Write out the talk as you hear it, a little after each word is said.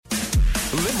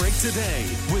Limerick Today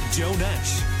with Joe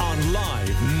Nash on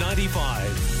Live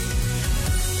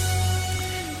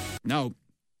 95. Now,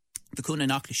 the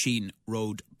Coonagh-Knocklashin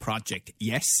Road project,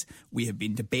 yes, we have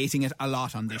been debating it a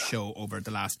lot on this show over the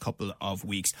last couple of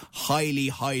weeks.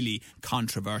 Highly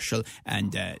controversial.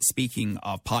 And speaking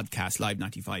of podcasts,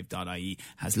 live95.ie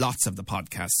has lots of the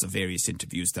podcasts of various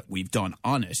interviews that we've done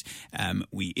on it.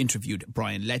 We interviewed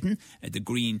Brian Ledden, the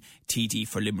Green TD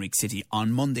for Limerick City,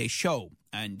 on Monday's show.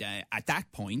 And at that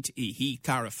point, he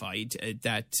clarified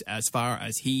that as far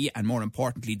as he, and more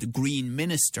importantly, the Green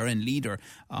Minister and leader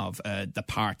of the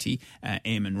party,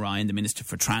 Eamon Ryan, the Minister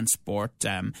for Transport,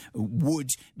 would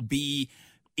be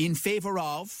in favour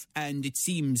of, and it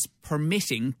seems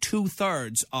permitting,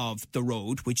 2/3 of the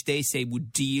road, which they say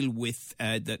would deal with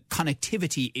the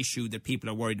connectivity issue that people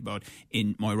are worried about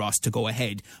in Moyross, to go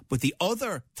ahead. But the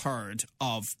other third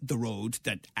of the road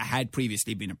that had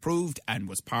previously been approved and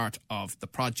was part of the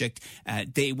project,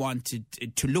 they wanted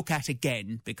to look at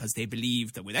again, because they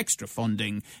believe that with extra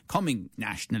funding coming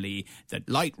nationally, that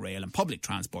light rail and public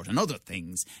transport and other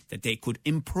things, that they could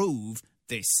improve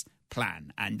this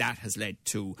plan. And that has led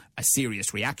to a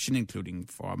serious reaction, including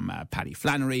from Paddy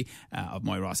Flannery of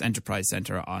Moyross Enterprise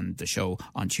Centre on the show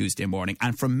on Tuesday morning,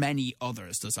 and from many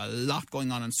others. There's a lot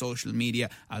going on social media,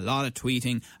 a lot of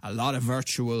tweeting, a lot of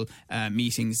virtual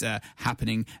meetings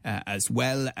happening as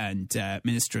well. And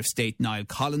Minister of State Niall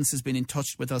Collins has been in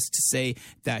touch with us to say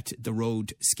that the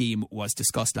road scheme was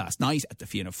discussed last night at the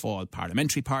Fianna Fáil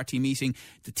Parliamentary Party meeting.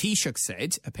 The Taoiseach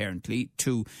said, apparently,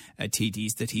 to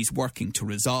TDs that he's working to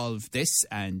resolve this,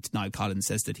 and Niall Collins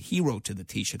says that he wrote to the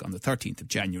Taoiseach on the 13th of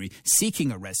January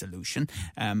seeking a resolution,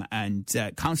 and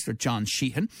Councillor John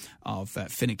Sheehan of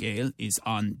Fine Gael is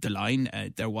on the line.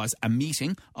 There was a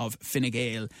meeting of Fine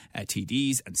Gael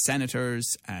TDs and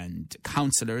senators and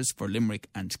councillors for Limerick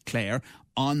and Clare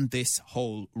on this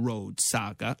whole road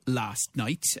saga last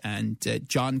night. And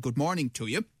John, good morning to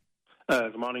you.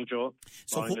 Good morning, Joe.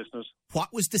 Morning, listeners.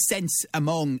 What was the sense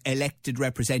among elected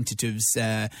representatives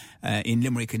in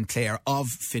Limerick and Clare of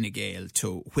Fine Gael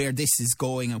to where this is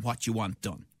going and what you want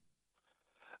done?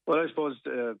 Well, I suppose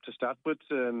to start with,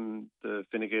 the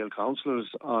Fine Gael councillors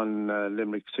on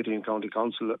Limerick City and County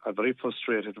Council are very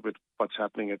frustrated with what's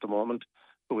happening at the moment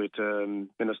with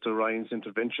Minister Ryan's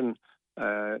intervention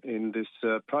in this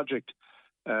project.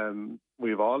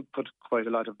 We've all put quite a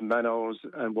lot of man hours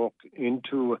and work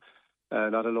into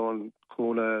not alone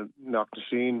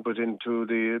Coonagh-Knocklashin, but into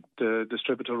the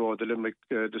Distributor Road, the Limerick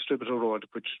Distributor Road,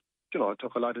 which,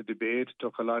 took a lot of debate,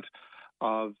 took a lot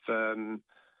of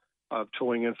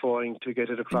towing and froing to get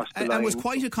it across the line. And was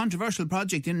quite a controversial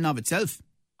project in and of itself.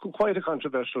 Quite a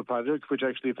controversial project, which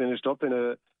actually finished up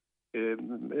in the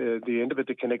end of it.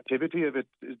 The connectivity of it,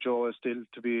 Joe, is still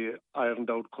to be ironed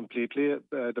out completely.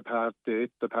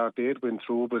 The part 8 went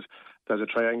through, but there's a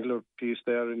triangular piece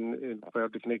there in where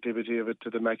the connectivity of it to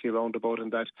the Mackey roundabout,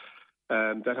 and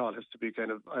that all has to be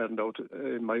kind of ironed out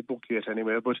in my book yet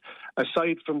anyway. But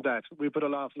aside from that, we put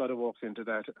an awful lot of work into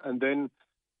that, and then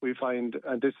we find,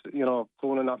 and this,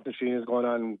 Coonagh-Knocklashin has gone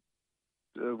on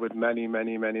with many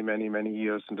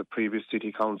years in the previous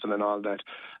city council and all that,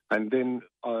 and then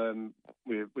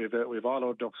we've all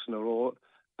our ducks in a row.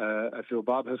 I feel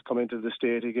Bob has come into the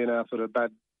state again after a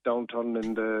bad downturn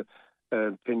in the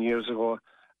 10 years ago,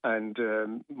 and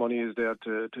money is there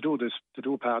to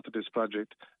do part of this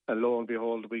project. And lo and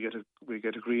behold, we get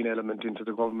a green element into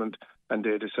the government, and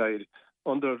they decide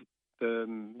under the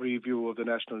review of the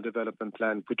National Development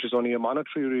Plan, which is only a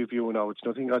monetary review now. It's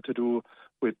nothing got to do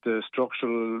with the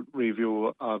structural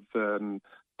review of the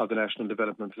National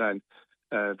Development Plan.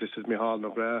 This is Micheál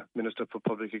McGrath, Minister for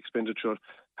Public Expenditure,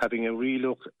 having a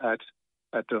relook at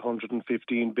the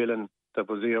 115 billion that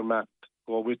was earmarked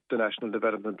with the National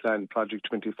Development Plan, Project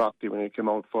 2040, when it came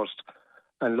out first.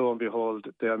 And lo and behold,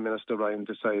 their Minister Ryan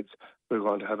decides we're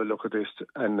going to have a look at this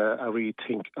and a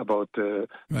rethink about the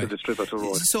Distributor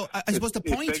Road. So I suppose the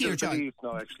point here, John.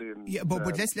 Now, actually,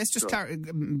 but let's just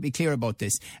be clear about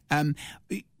this.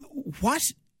 What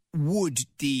would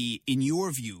in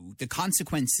your view, the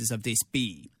consequences of this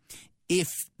be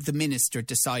if the minister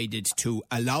decided to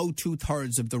allow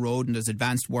 2/3 of the road and there's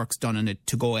advanced works done on it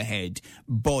to go ahead,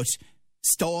 but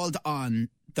stalled on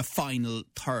the final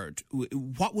third?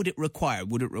 What would it require?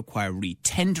 Would it require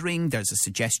re-tendering? There's a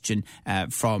suggestion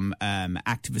from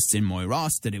activists in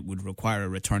Moyross that it would require a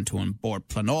return to An Bord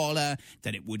Pleanála,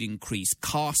 that it would increase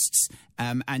costs,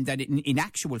 and that in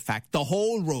actual fact the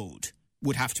whole road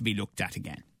would have to be looked at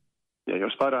again. Yeah,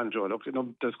 you're spot on, Joe. Look,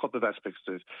 there's a couple of aspects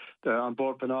to it. An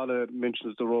Bord Pleanála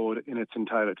mentions the road in its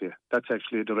entirety. That's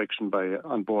actually a direction by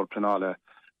An Bord Pleanála.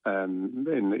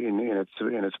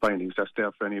 in its findings. That's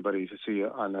there for anybody to see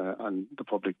on the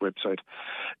public website.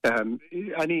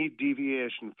 Any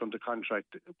deviation from the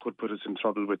contract could put us in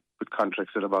trouble with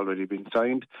contracts that have already been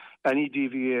signed. Any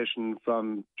deviation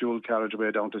from dual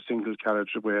carriageway down to single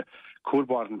carriageway could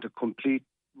warrant a complete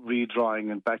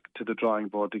redrawing and back to the drawing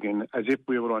board again, as if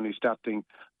we were only starting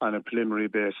on a preliminary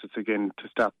basis again to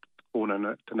start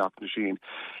Coonagh to Knocknasheen.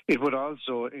 It would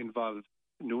also involve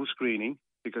new screening,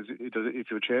 because if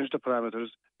you change the parameters,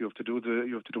 you have to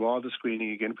do all the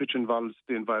screening again, which involves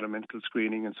the environmental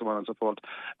screening and so on and so forth.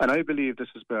 And I believe this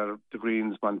is where the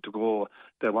Greens want to go.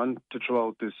 They want to throw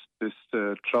out this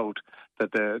trout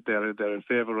that they're in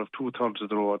favour of 2/3 of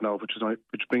the road now,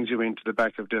 which brings you into the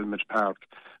back of Delmage Park,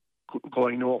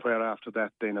 going nowhere after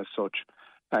that then as such.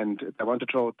 And they want to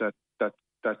throw out that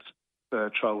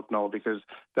trout now, because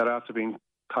they're after being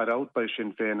cut out by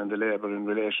Sinn Féin and the Labour in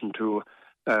relation to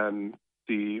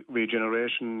the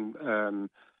regeneration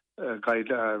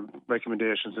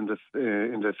recommendations in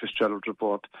the Fitzgerald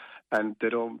report, and they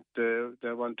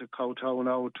want to kowtow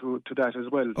now to that as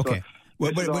well. Okay. So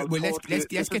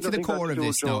let's get to the core of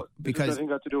this now, because this has nothing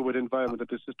got to do with environment. That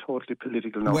this is totally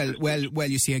political now. Well,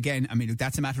 you see, again, I mean,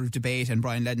 that's a matter of debate, and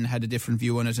Brian Ledden had a different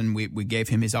view on it, and we gave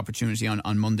him his opportunity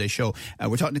on Monday's show.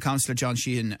 We're talking to Councillor John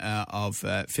Sheehan of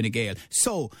Fine Gael.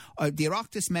 So the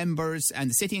Oireachtas members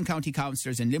and the city and county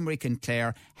councillors in Limerick and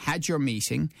Clare had your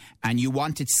meeting, and you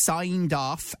want it signed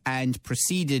off and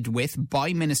proceeded with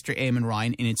by Minister Eamon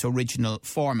Ryan in its original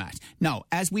format. Now,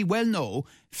 as we well know,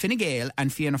 Fine Gael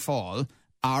and Fianna Fáil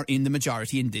are in the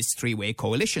majority in this three-way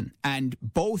coalition. And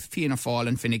both Fianna Fáil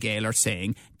and Fine Gael are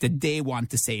saying that they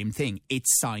want the same thing.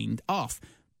 It's signed off.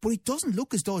 But it doesn't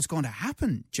look as though it's going to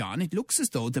happen, John. It looks as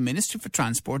though the Minister for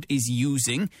Transport is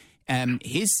using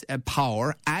his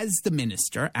power as the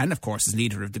Minister and, of course, as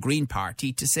leader of the Green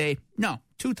Party to say, no,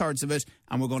 2/3 of it,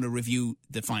 and we're going to review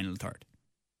the final third.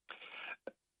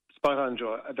 Spot on,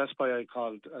 Joe. That's why I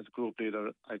called, as group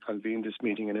leader, I convened this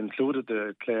meeting and included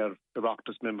the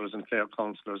Oireachtas members and Clare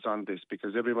councillors on this,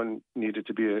 because everyone needed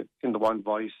to be in the one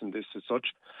voice in this as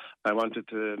such. I wanted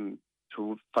to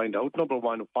find out, number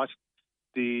one, what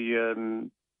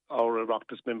our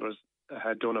Oireachtas members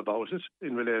had done about it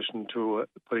in relation to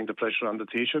putting the pressure on the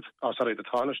Taoiseach,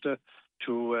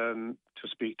 to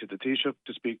speak to the Taoiseach,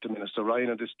 to speak to Minister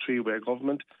Ryan on this three-way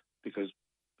government, because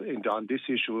on this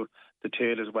issue, the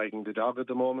tail is wagging the dog at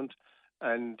the moment,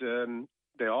 and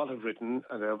they all have written,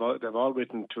 and they've all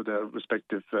written to their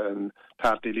respective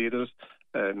party leaders.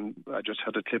 I just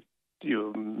had a clip.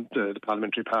 The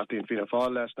parliamentary party in Fianna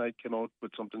Fáil last night came out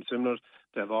with something similar.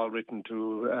 They've all written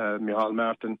to Micheál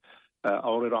Martin. Our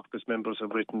Oireachtas members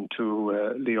have written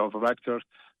to Leo Varadkar.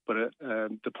 But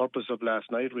the purpose of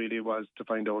last night really was to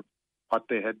find out what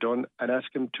they had done and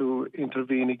ask him to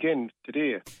intervene again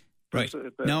today. Right.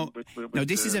 Now,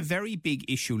 this is a very big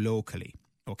issue locally,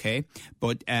 okay?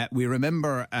 But we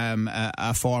remember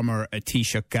a former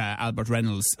Taoiseach, Albert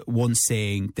Reynolds, once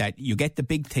saying that you get the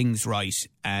big things right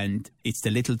and it's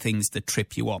the little things that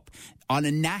trip you up. On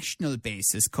a national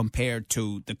basis, compared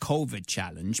to the COVID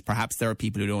challenge, perhaps there are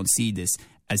people who don't see this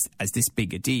as this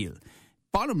big a deal.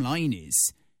 Bottom line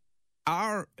is,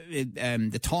 are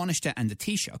the Taoiseach and the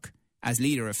Taoiseach, as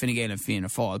leader of Fine Gael and Fianna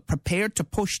Fáil, prepared to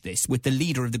push this with the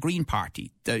leader of the Green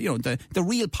Party, the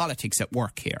real politics at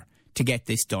work here, to get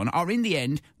this done? Or in the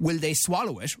end, will they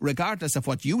swallow it, regardless of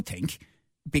what you think,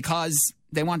 because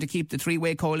they want to keep the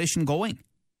three-way coalition going?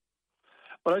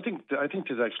 Well, I think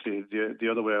it's actually the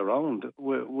other way around.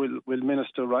 Will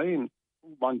Minister Ryan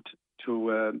want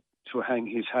to hang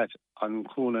his hat on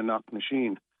Coonagh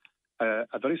Knocknasheen,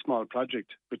 a very small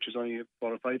project, which is only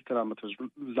 4 or 5 kilometres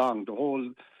long? The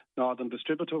whole northern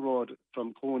distributor road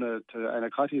from Coonagh to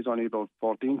Annacotty is only about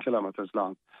 14 kilometres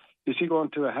long. Is he going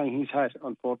to hang his hat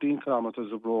on 14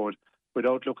 kilometres of road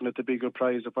without looking at the bigger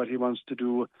prize of what he wants to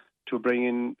do to bring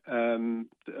in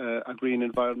a green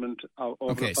environment?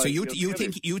 Okay, so you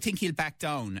think he'll back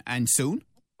down, and soon?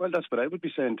 Well, that's what I would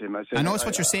be saying to him. I know it's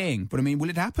what you're saying, but I mean, will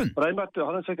it happen? But I'm not. Hold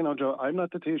on a second now, Joe. I'm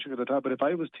not the Taoiseach at the top. But if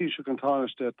I was Taoiseach and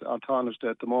Taoiseach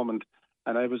at the moment,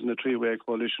 and I was in a three-way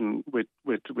coalition with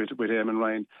Eamon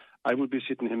Ryan, I would be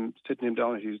sitting him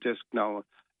down at his desk now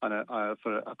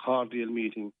for a cordial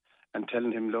meeting and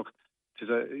telling him, look,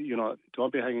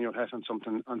 don't be hanging your hat on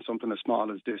something as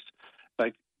small as this.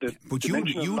 But you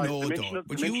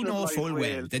know full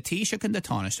well the Taoiseach and the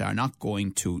Taoiseach are not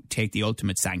going to take the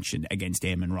ultimate sanction against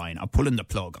Eamon Ryan or pulling the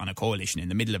plug on a coalition in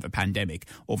the middle of a pandemic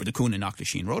over the Coonagh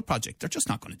Knocknasheen Road project. They're just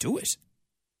not going to do it.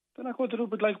 They're not going to do,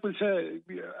 but like we'll say,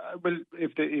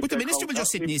 if the minister will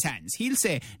just sit in his hands. He'll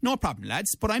say, no problem,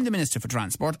 lads, but I'm the Minister for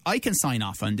Transport. I can sign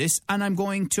off on this, and I'm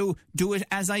going to do it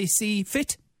as I see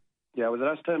fit. Yeah, well, the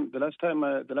last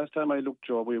time I looked,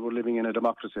 Joe, we were living in a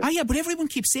democracy. Yeah, but everyone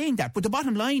keeps saying that. But the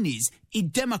bottom line is,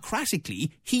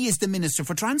 democratically, he is the Minister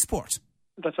for Transport.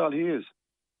 That's all he is.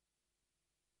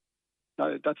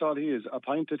 That's all he is.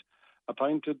 Appointed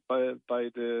by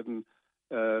the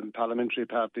parliamentary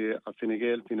party of Fine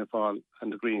Gael, Fianna Fáil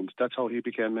and the Greens. That's how he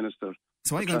became minister.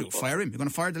 So what are you going to do? Fire him? You're going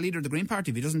to fire the leader of the Green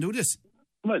Party if he doesn't do this?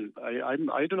 Well, I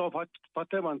don't know what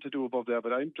they want to do above there,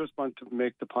 but I just want to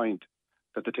make the point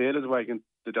that the tail is wagging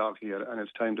the dog here, and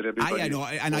it's time that everybody... I know,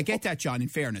 and I get that, John, in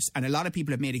fairness, and a lot of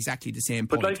people have made exactly the same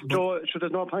point. But Joe,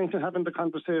 there's no point in having the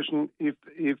conversation if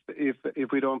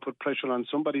we don't put pressure on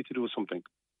somebody to do something.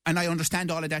 And I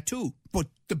understand all of that too, but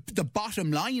the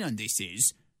bottom line on this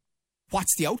is,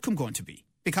 what's the outcome going to be?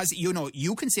 Because,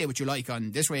 you can say what you like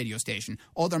on this radio station,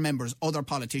 other members, other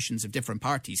politicians of different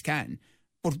parties can,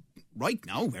 but right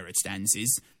now where it stands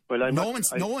is... Well, no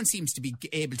one seems to be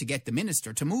able to get the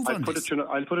minister to move on this.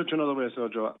 I'll put it to another way, so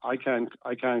Joe. I can't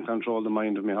control the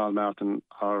mind of Micheál Martin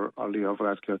or Leo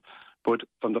Varadkar, but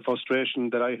from the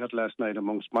frustration that I had last night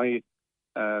amongst my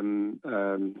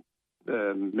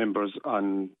members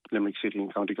on Limerick City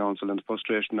and County Council, and the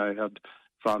frustration I had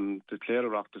from the Clare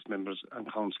Oireachtas members and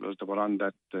councillors that were on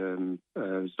that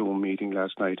Zoom meeting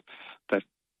last night, that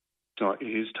it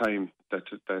is time that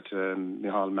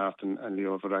Micheál Martin and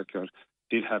Leo Varadkar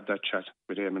did have that chat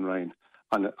with Eamon Ryan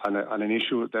on an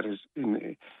issue that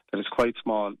is quite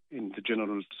small in the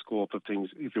general scope of things.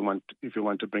 If you want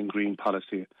to bring green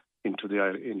policy into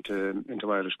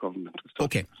Irish government.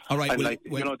 Okay, all right. And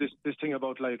this thing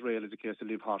about light rail is a case of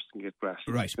leave horse and get grass.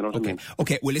 Right. You know what I mean?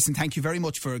 Okay. Well, listen. Thank you very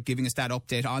much for giving us that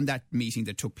update on that meeting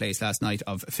that took place last night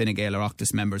of Fine Gael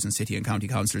Oireachtas members and city and county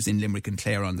councillors in Limerick and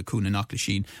Clare on the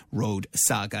Coonanaclashin Road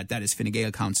saga. That is Fine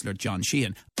Gael councillor John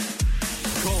Sheehan.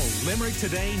 Call Limerick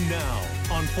today now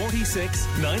on 46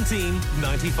 19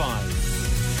 95.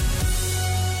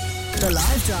 The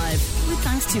Live Drive, with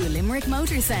thanks to Limerick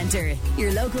Motor Centre,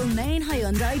 your local main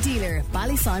Hyundai dealer,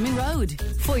 Ballysimon Road.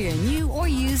 For your new or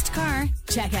used car,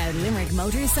 check out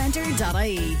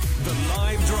limerickmotorcentre.ie. The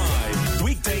Live Drive,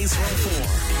 weekdays from 4.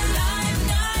 Live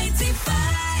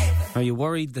 95. Are you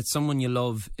worried that someone you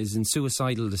love is in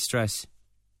suicidal distress?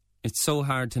 It's so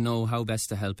hard to know how best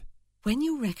to help. When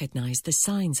you recognise the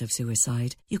signs of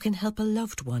suicide, you can help a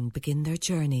loved one begin their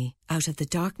journey out of the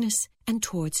darkness and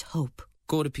towards hope.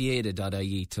 Go to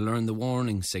pieta.ie to learn the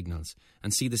warning signals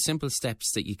and see the simple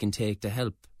steps that you can take to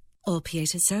help. All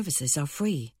Pieta services are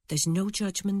free. There's no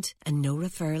judgment and no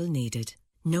referral needed.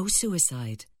 No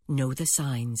suicide. Know the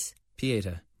signs.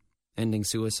 Pieta. Ending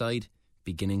suicide,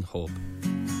 beginning hope.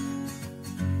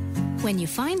 When you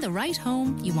find the right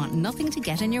home, you want nothing to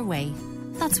get in your way.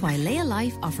 That's why Lea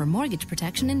Life offer mortgage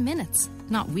protection in minutes,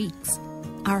 not weeks.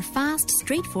 Our fast,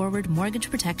 straightforward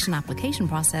mortgage protection application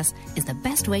process is the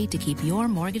best way to keep your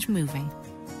mortgage moving.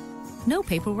 No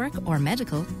paperwork or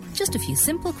medical, just a few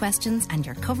simple questions and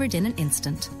you're covered in an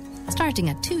instant, starting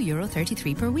at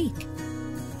 €2.33 per week.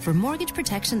 For mortgage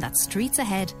protection that's streets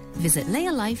ahead, visit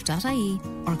lealife.ie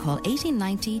or call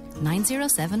 1890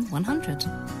 907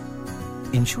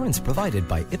 100. Insurance provided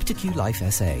by iptiQ Life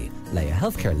SA. Lea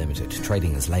Healthcare Limited,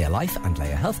 trading as Lea Life and Lea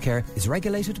Healthcare, is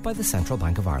regulated by the Central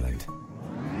Bank of Ireland.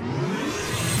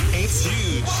 It's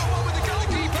huge. Oh, with the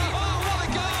goalkeeper. Oh, what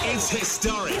a goal. It's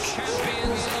historic.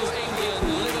 Champions of England,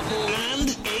 Liverpool. And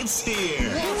it's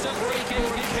here. What a free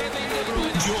kick.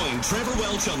 Join Trevor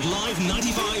Welch on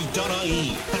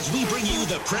live95.ie as we bring you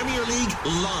the Premier League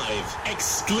live,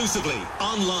 exclusively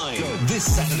online. This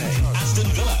Saturday, Aston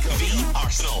Villa v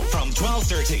Arsenal from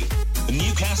 12:30.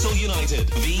 Newcastle United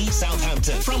v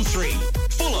Southampton from 3.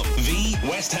 Fulham v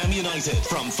West Ham United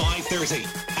from 5:30.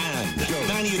 And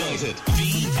Man United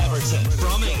v Everton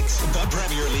from 8. The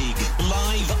Premier League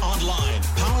live online,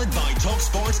 powered by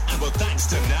TalkSport and with thanks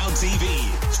to Now TV.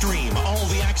 Stream all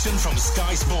the action from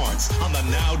Sky Sports on the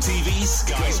Now TV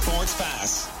Sky Sports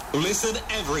Pass. Listen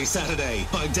every Saturday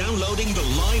by downloading the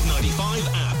Live 95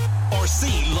 app or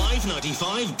see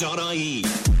live95.ie.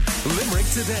 Limerick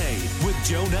Today with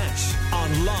Joe Nash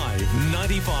on Live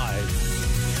 95.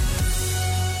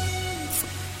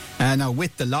 Now,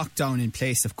 with the lockdown in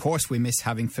place, of course, we miss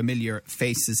having familiar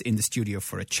faces in the studio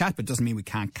for a chat, but doesn't mean we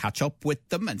can't catch up with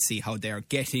them and see how they're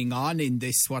getting on in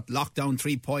this, Lockdown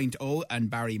 3.0. And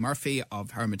Barry Murphy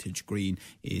of Hermitage Green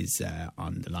is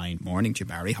on the line. Morning to you,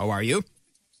 Barry. How are you?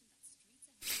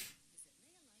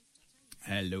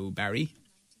 Hello, Barry.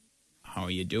 How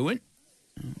are you doing?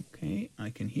 Okay, I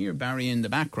can hear Barry in the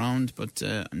background, but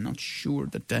I'm not sure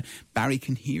that Barry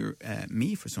can hear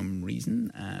me for some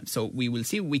reason. So we will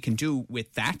see what we can do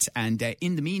with that. And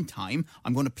in the meantime,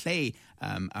 I'm going to play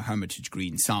a Hermitage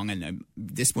Green song. And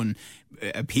this one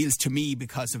appeals to me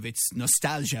because of its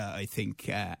nostalgia, I think.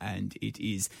 And it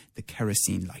is The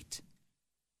Kerosene Light.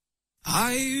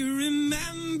 I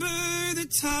remember the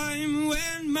time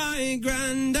when my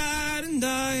granddad and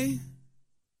I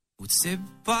would sit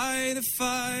by the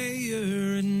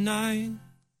fire at night,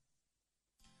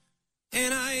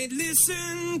 and I'd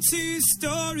listen to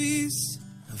stories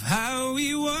of how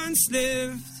we once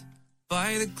lived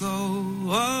by the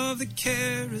glow of the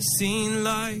kerosene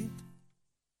light.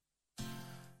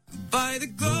 By the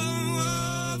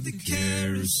glow of the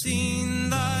kerosene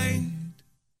light,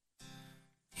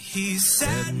 he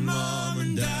said, Mom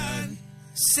and Dad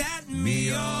sent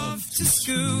me off to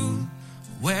school,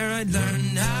 where I'd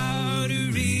learn how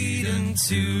to read and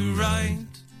to write.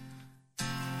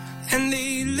 And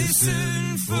they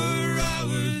listened for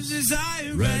hours as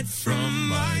I read from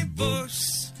my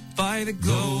books by the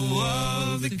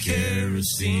glow of the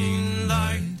kerosene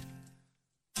light.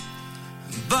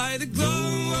 By the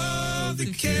glow of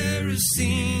the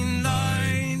kerosene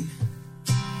light,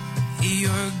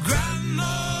 your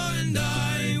grandma and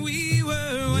I, we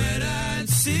were wed at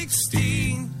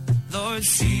 16. Lord,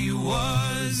 she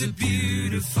was a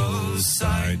beautiful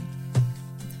sight.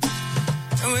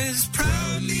 As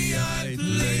proudly I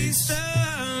placed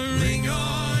a ring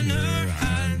on her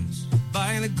hand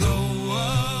by the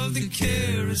glow of the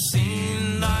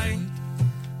kerosene light.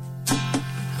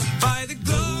 By the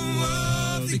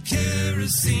glow of the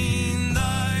kerosene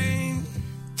light.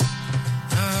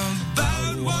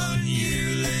 About 1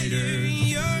 year later,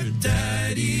 your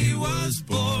daddy was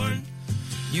born.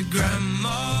 Your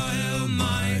grandma held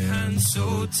my hand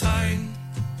so tight.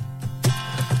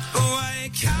 Oh, I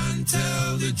can't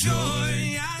tell the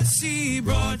joy as she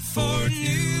brought forth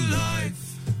new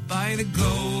life by the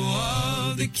glow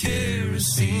of the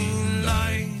kerosene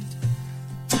light.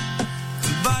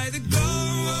 By the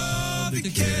glow of the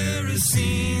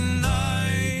kerosene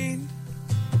light.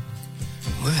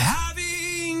 Well,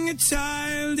 having a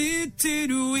child, it did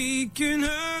weaken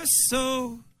her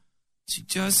soul. She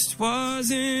just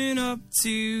wasn't up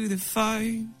to the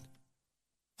fight.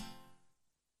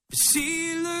 But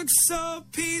she looked so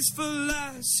peaceful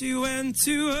as she went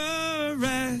to her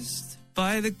rest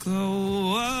by the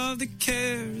glow of the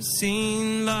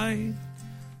kerosene light.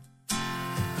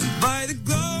 By the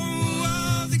glow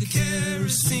of the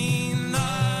kerosene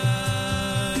light.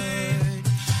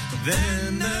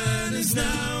 Then as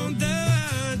now,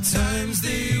 the times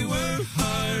they were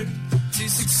hard. To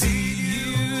succeed,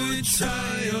 you would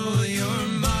try all your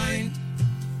mind.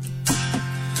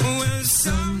 Well,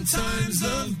 sometimes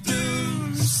love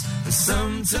blooms, and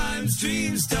sometimes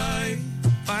dreams die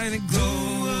by the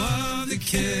glow of the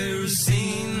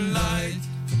kerosene light.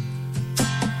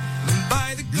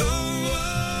 By the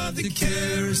glow of the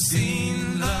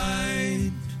kerosene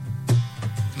light.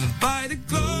 By the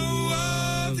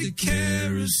glow of the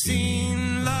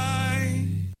kerosene light.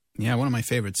 Yeah, one of my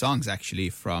favourite songs actually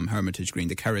from Hermitage Green,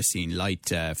 The Kerosene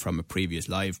Light, from a previous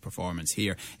live performance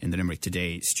here in the Limerick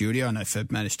Today studio. And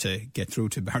I've managed to get through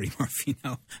to Barry Murphy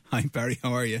now. Hi Barry,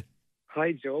 how are you?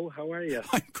 Hi Joe, how are you?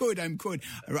 I'm good.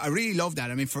 I really love that.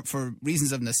 I mean, for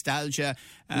reasons of nostalgia,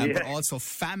 but also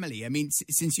family. I mean,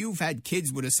 since you've had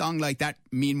kids, would a song like that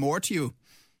mean more to you?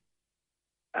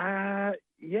 Yeah,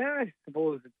 I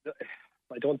suppose.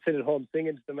 I don't sit at home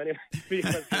singing to them anyway.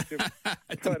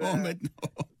 At the moment,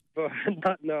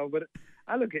 no. But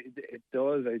look, it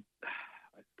does. I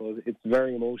suppose it's a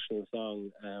very emotional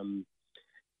song,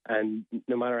 and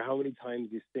no matter how many times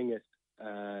you sing it,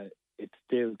 it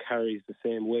still carries the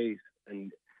same weight.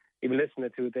 And even listening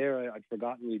to it there, I'd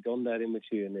forgotten we'd done that in with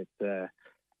you, and it's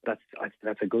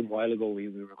that's a good while ago. We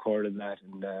recorded that,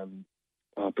 and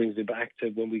it brings me back to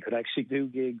when we could actually do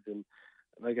gigs. And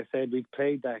like I said, we've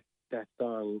played that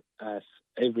song at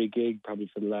every gig probably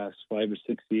for the last 5 or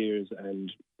 6 years,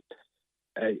 and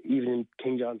even in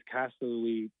King John's Castle,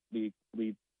 we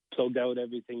plugged out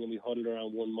everything and we huddled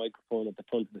around one microphone at the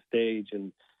front of the stage,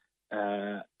 and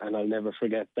I'll never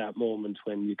forget that moment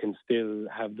when you can still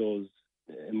have those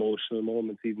emotional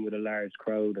moments even with a large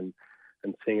crowd and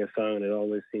sing a song, and it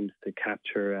always seems to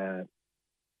capture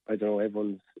I don't know,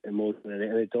 everyone's emotion, and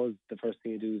it does. The first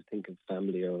thing you do is think of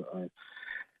family or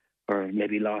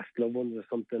maybe lost loved ones or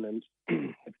something, and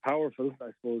it's powerful.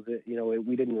 I suppose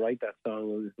we didn't write that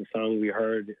song. It was the song we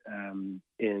heard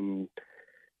in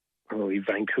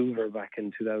Vancouver back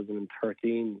in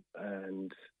 2013,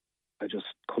 and I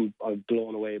was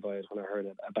blown away by it when I heard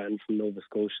a band from Nova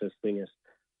Scotia sing it,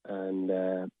 and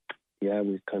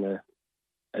we've kind of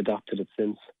adopted it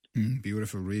since.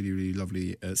 Beautiful, really, really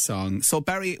lovely song. So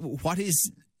Barry, what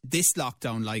is this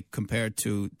lockdown like compared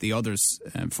to the others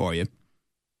for you?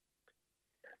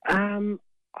 I'm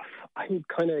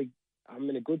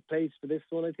in a good place for this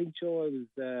one, I think, Joe.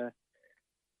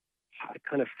 I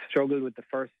kind of struggled with the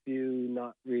first few,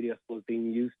 not really, I suppose,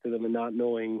 being used to them and not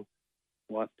knowing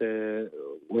where we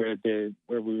were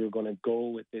going to go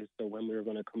with this or when we were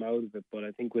going to come out of it. But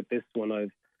I think with this one,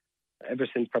 ever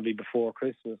since probably before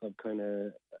Christmas, I've kind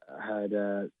of had,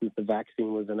 since the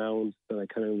vaccine was announced, and I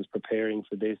kind of was preparing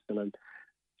for this, and I'm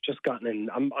just gotten in.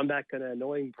 I'm that kind of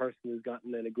annoying person who's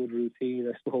gotten in a good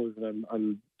routine, I suppose, and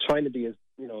I'm trying to be as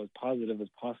positive as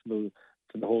possible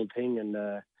for the whole thing, and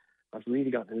I've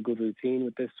really gotten in a good routine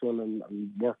with this one.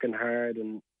 I'm working hard,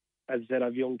 and as I said,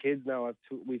 I've young kids now.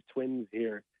 We've twins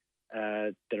here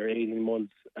that are 18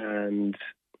 months, and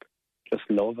just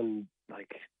loving,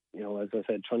 as I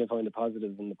said, trying to find the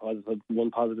positives, and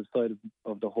one positive side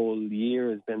of the whole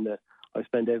year has been that I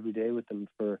spent every day with them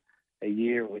for a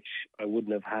year, which I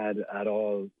wouldn't have had at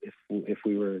all if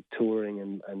we were touring,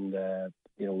 and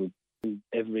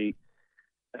every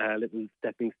little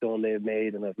stepping stone they've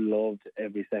made, and I've loved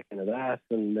every second of that.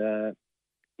 And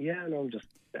I'm just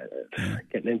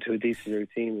getting into a decent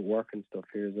routine with work and stuff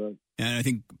here as well. And I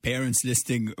think parents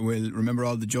listening will remember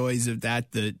all the joys of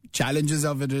that, the challenges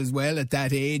of it as well at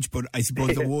that age. But I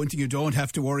suppose the one thing you don't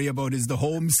have to worry about is the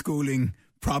homeschooling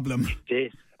problem.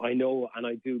 This, I know, and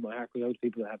I do. My heart goes out to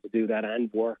people that have to do that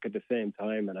and work at the same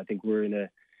time. And I think we're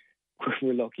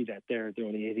lucky that they're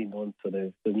only 18 months, so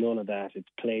there's none of that. It's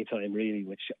playtime really,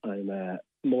 which I'm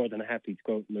more than happy to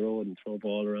go out on the road and throw a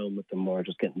ball around with them, or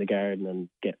just get in the garden and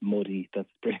get muddy. That's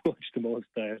pretty much the most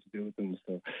I have to do with them.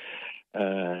 So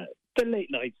the late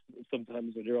nights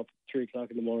sometimes when you're up at 3 o'clock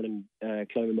in the morning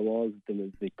climbing the walls with them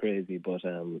is a bit crazy, but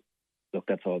look,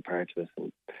 that's all part of it,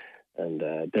 and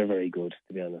they're very good,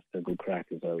 to be honest. They're good crack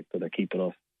as well, so they're keeping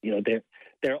us. They're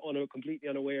completely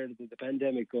unaware that there's a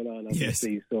pandemic going on,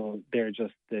 obviously. Yes. So they're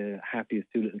just the happiest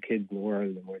two little kids in the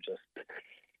world, and we're just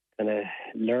kind of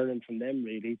learning from them,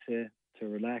 really, to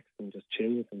relax and just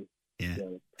chill with them. Yeah.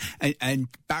 And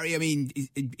Barry, I mean,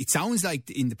 it sounds like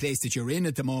in the place that you're in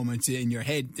at the moment, in your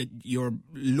head, that you're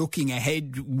looking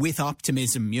ahead with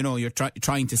optimism. You're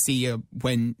trying to see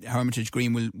when Hermitage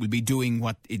Green will be doing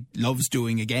what it loves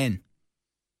doing again.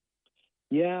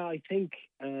 Yeah, I think.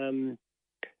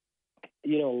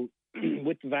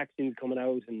 With the vaccines coming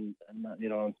out, and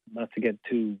not to get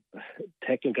too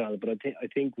technical, but I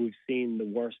think we've seen the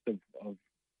worst of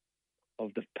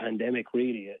the pandemic,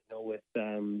 really.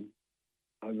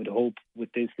 I would hope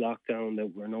with this lockdown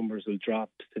that our numbers will drop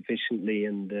sufficiently,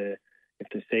 and if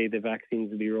they say the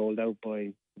vaccines will be rolled out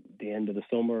by the end of the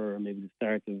summer or maybe the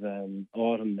start of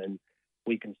autumn, then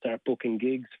we can start booking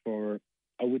gigs for.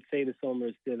 I would say the summer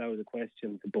is still out of the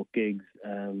question to book gigs,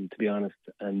 to be honest,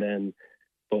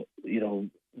 but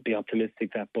be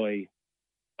optimistic that by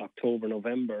October,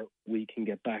 November, we can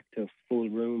get back to full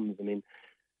rooms. I mean,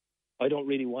 I don't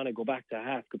really want to go back to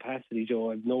half capacity,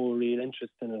 Joe. I've no real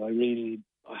interest in it.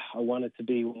 I want it to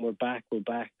be when we're back,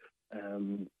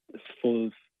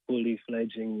 fully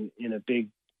fledging in a big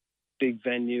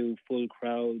venue, full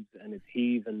crowds, and it's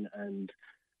heaving, and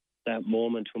that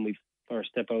moment when we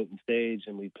first step out on stage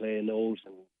and we play a note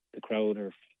and the crowd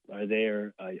are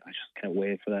there, I just can't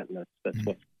wait for that, and that's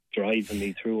what's driving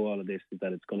me through all of this, is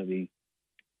that it's going to be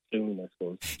soon, I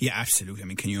suppose. Yeah, absolutely. I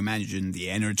mean, can you imagine the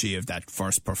energy of that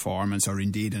first performance, or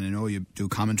indeed, and I know you do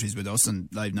commentaries with us on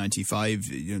Live 95,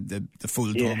 the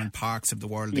full Thomond Parks of the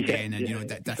world again, and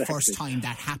that exactly. First time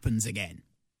that happens again.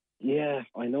 Yeah,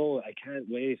 I know. I can't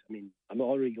wait. I mean, I'm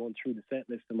already going through the set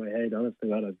list in my head.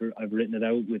 Honestly, I've written it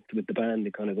out with the band.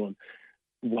 They kind of going,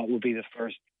 what would be the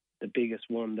biggest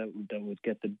one that would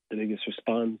get the biggest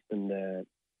response, and the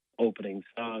opening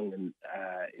song, and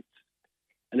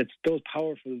it's those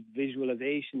powerful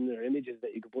visualizations or images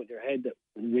that you can put in your head that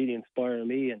really inspire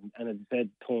me. And as I said,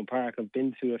 Thomond Park, I've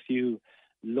been to a few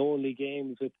lonely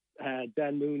games with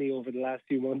Dan Mooney over the last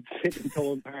few months in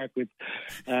Thomond Park, with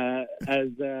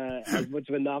as much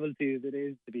of a novelty as it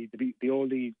is to be the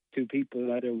only two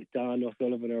people, either with Don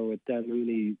O'Sullivan or with Dan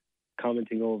Mooney,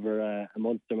 commenting over a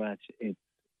Munster match. It's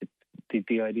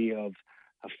the idea of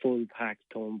a full packed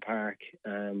Thomond Park,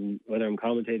 whether I'm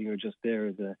commentating or just there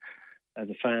as a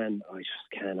fan. I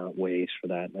just cannot wait for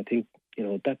that. And I think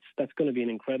that's going to be an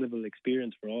incredible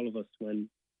experience for all of us when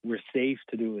we're safe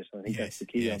to do it. I think that's the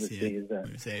key, obviously, is that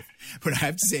we're safe. But I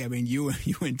have to say, I mean, you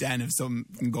and Dan have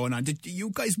something going on. Did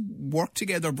you guys work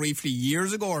together briefly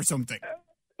years ago or something?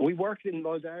 We worked in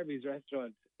Mull Darby's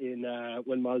restaurant in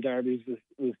when Mull Darby's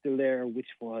was still there, which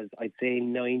was, I'd say,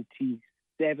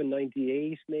 97,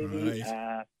 98 maybe.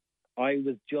 Right. I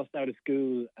was just out of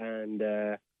school and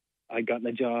I got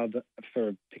a job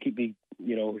to keep me,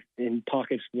 in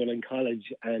pocket when in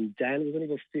college. And Dan was only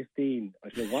about 15. I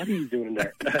said, "What are you doing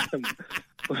there?"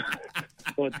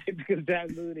 But typical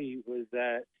Dan Mooney was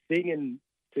singing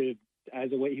to.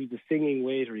 As a way, he was a singing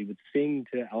waiter. He would sing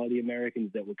to all the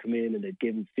Americans that would come in, and they'd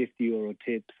give him €50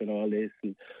 tips and all this.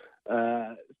 And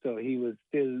so he was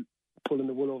still pulling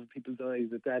the wool over people's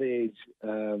eyes at that age.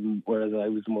 Whereas I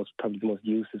was probably the most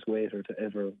useless waiter to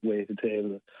ever wait a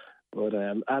table. But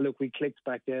look, we clicked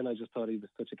back then. I just thought he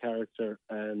was such a character,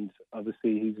 and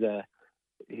obviously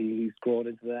he's grown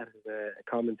into that as a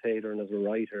commentator and as a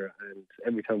writer. And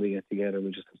every time we get together,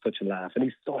 we just have such a laugh. And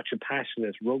he's such a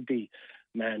passionate rugby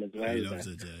man as well. He loves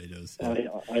it, yeah, he does. Yeah.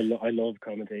 I love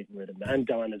commentating with him, and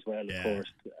Don as well, of course.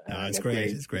 No, it's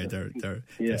great. It's great.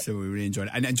 So we really enjoyed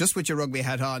it. And just with your rugby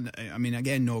hat on, I mean,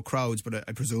 again, no crowds, but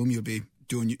I presume you'll be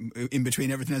doing, in between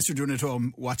everything else you're doing at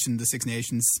home, watching the Six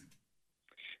Nations.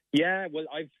 Yeah, well,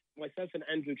 myself and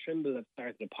Andrew Trimble have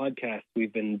started a podcast.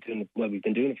 We've been doing it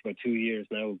for about 2 years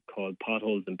now, called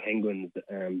Potholes and Penguins.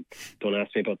 Don't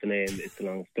ask me about the name; it's a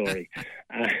long story.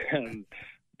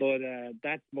 But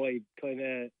that's my kind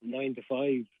of 9 to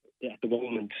 5 at the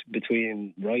moment,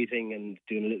 between writing and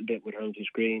doing a little bit with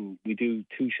Hermitage Green. We do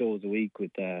 2 shows a week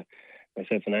with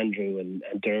myself and Andrew, and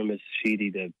Dermot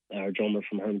Sheedy, our drummer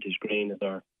from Hermitage Green, is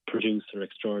our producer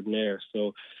extraordinaire.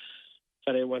 So if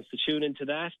anyone wants to tune into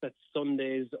that, that's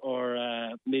Sundays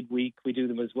or midweek. We do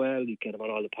them as well. You get them on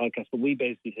all the podcasts. But we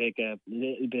basically take a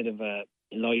little bit of a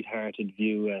light-hearted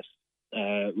view at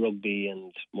rugby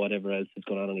and whatever else is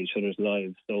going on in each other's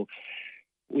lives. So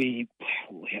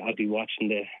I'll be watching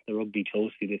the rugby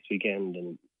closely this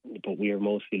weekend, but we are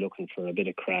mostly looking for a bit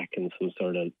of crack and some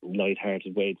sort of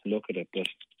light-hearted way to look at it. But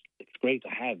it's great to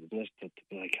have, isn't it?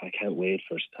 I can't wait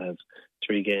for us to have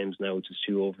 3 games now, just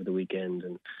 2 over the weekend,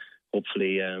 and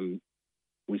hopefully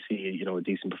we see a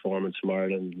decent performance from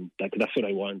Ireland. That's what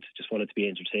I want. Just want it to be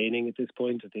entertaining at this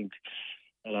point. I think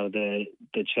a lot of the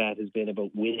chat has been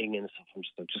about winning and stuff.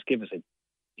 I'm just give us a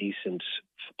decent,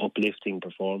 uplifting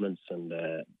performance, and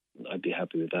I'd be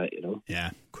happy with that, Yeah,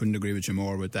 couldn't agree with you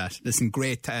more with that. Listen,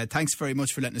 great. Thanks very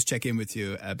much for letting us check in with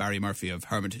you, Barry Murphy of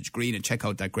Hermitage Green, and check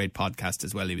out that great podcast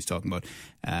as well he was talking about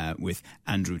with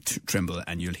Andrew Trimble,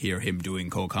 and you'll hear him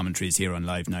doing co-commentaries here on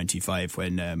Live 95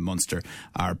 when Munster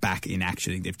are back in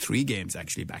action. I think they have 3 games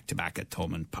actually back-to-back at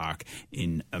Thomond Park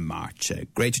in March.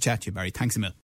 Great to chat to you, Barry. Thanks a mil.